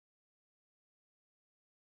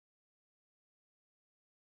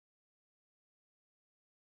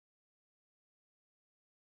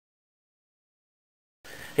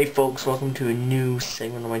Hey folks, welcome to a new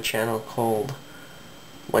segment on my channel called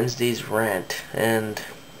Wednesday's Rant, and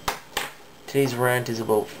today's rant is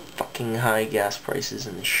about fucking high gas prices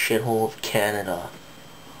in the shithole of Canada.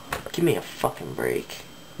 Give me a fucking break.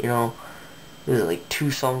 You know, it was like 2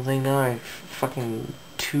 something now, fucking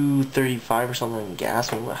 2.35 or something in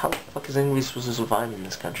gas. I mean, how the fuck is anybody supposed to survive in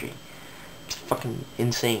this country? It's fucking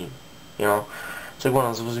insane, you know? It's like when I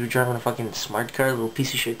was supposed to be driving a fucking smart car, a little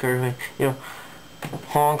piece of shit car, you know?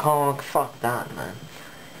 Honk honk, fuck that, man.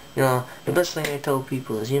 You know, the best thing I tell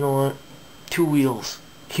people is, you know what? 2 wheels,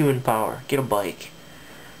 human power, get a bike,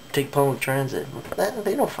 take public transit.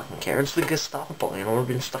 They don't fucking care. It's the Gestapo, you know, we're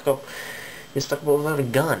being stuck up without a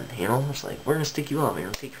gun, you know? It's like, we're gonna stick you up, we're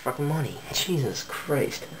gonna take your fucking money. Jesus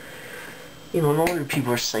Christ. You know, no wonder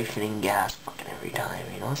people are siphoning gas fucking every time,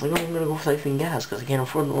 you know? It's like, oh, I'm gonna go siphon gas because I can't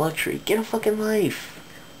afford the luxury. Get a fucking life.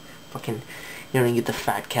 Fucking, you know, you get the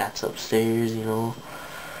fat cats upstairs, you know,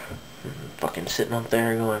 fucking sitting up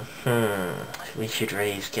there going, we should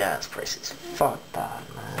raise gas prices. Fuck that,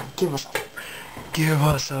 man. Give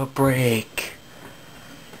us a break.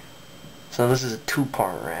 So this is a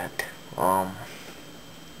 2-part rant.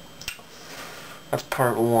 That's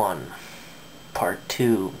part 1. Part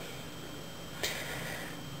 2.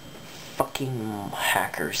 Fucking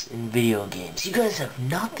hackers in video games. You guys have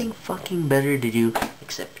nothing fucking better to do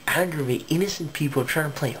except aggravate innocent people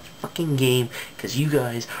trying to play a fucking game because you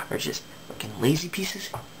guys are just fucking lazy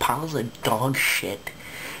pieces, piles of dog shit.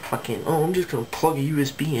 Fucking, oh, I'm just gonna plug a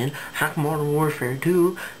USB in, hack Modern Warfare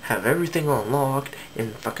 2, have everything unlocked,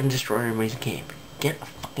 and fucking destroy everybody's game. Get a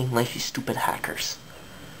fucking life, you stupid hackers.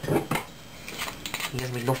 You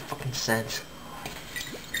guys make no fucking sense.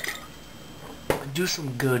 Do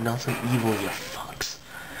some good, not some evil, you fucks.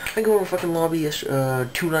 I go in a fucking lobby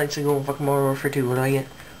 2 nights ago in fucking Modern Warfare 2. What do I get?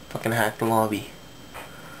 Fucking hack the lobby.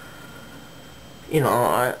 You know,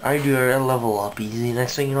 I level up easy.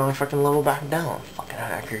 Next thing you know, I fucking level back down. Fucking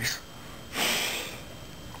hackers.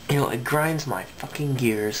 You know, it grinds my fucking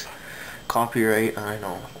gears. Copyright, I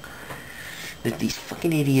know. That these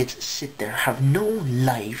fucking idiots sit there, have no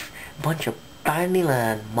life, bunch of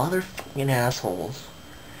bandyland motherfucking assholes.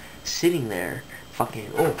 Sitting there,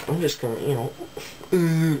 fucking, oh, I'm just gonna, you know,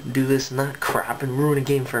 do this and that crap and ruin a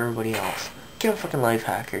game for everybody else. Get a fucking life,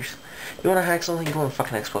 hackers. You wanna hack something, go on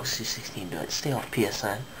fucking Xbox 360 and do it. Stay off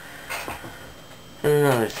PSN. And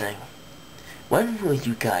another thing. When will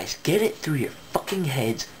you guys get it through your fucking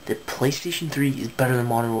heads that PlayStation 3 is better than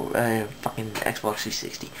fucking Xbox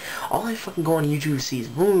 360? All I fucking go on YouTube and see is,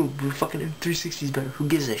 oh, fucking 360 is better. Who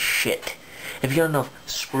gives a shit? If you got enough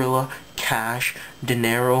Skrilla, cash,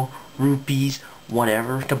 dinero, rupees,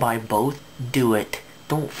 whatever, to buy both, do it.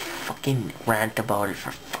 Don't fucking rant about it,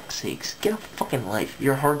 for fuck's sakes. Get a fucking life.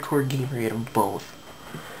 You're a hardcore gamer, you have both.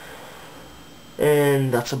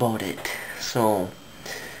 And that's about it. So,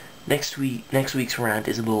 next week's rant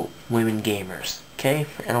is about women gamers, okay?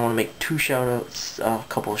 And I want to make 2 shoutouts, a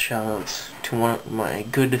couple of shoutouts to one of my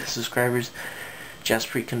good subscribers,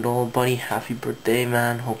 Jaspreet Kandola, buddy. Happy birthday,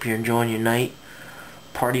 man. Hope you're enjoying your night.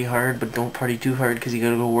 Party hard, but don't party too hard because you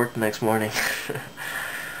gotta go work the next morning.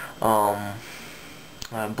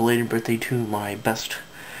 Belated birthday to my best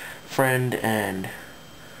friend and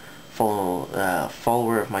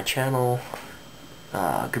follower of my channel,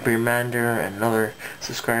 Kabir Mander, and another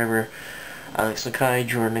subscriber, Alex Nakai,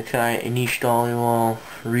 Jordan Nakai, Anish Dhaliwal,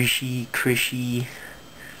 Rishi, Krishi,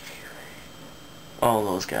 all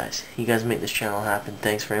those guys. You guys make this channel happen.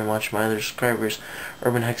 Thanks very much. My other subscribers,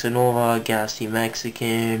 Urban Hexanova, Gasty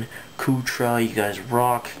Mexican, Kutra, you guys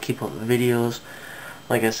rock. Keep up the videos.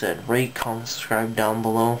 Like I said, rate, comment, subscribe down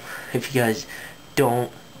below. If you guys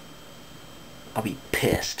don't, I'll be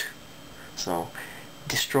pissed. So,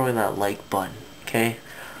 destroy that like button, okay?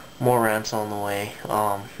 More rants on the way.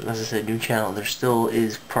 As I said, new channel. There still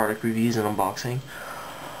is product reviews and unboxing.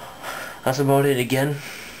 That's about it. Again,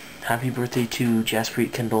 happy birthday to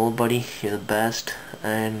Jaspreet Kandola, buddy. You're the best.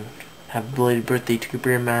 And happy belated birthday to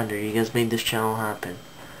Kabir Mander. You guys made this channel happen.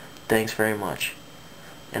 Thanks very much.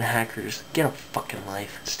 And hackers, get a fucking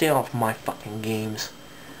life. Stay off my fucking games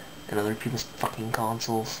and other people's fucking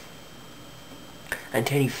consoles. And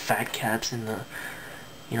to any fat cats in the,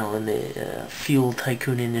 you know, in the fuel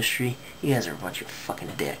tycoon industry, you guys are a bunch of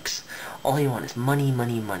fucking dicks. All you want is money,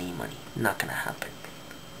 money, money, money. Not gonna happen.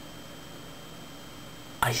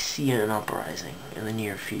 I see an uprising in the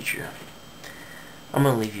near future. I'm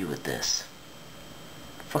gonna leave you with this.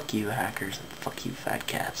 Fuck you, hackers, and fuck you, fat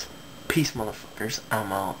cats. Peace, motherfuckers.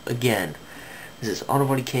 I'm out. Again, this is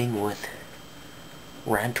Autobody King with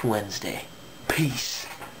Rant Wednesday. Peace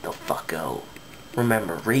the fuck out.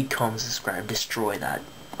 Remember, rate, comment, subscribe, destroy that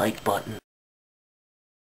like button.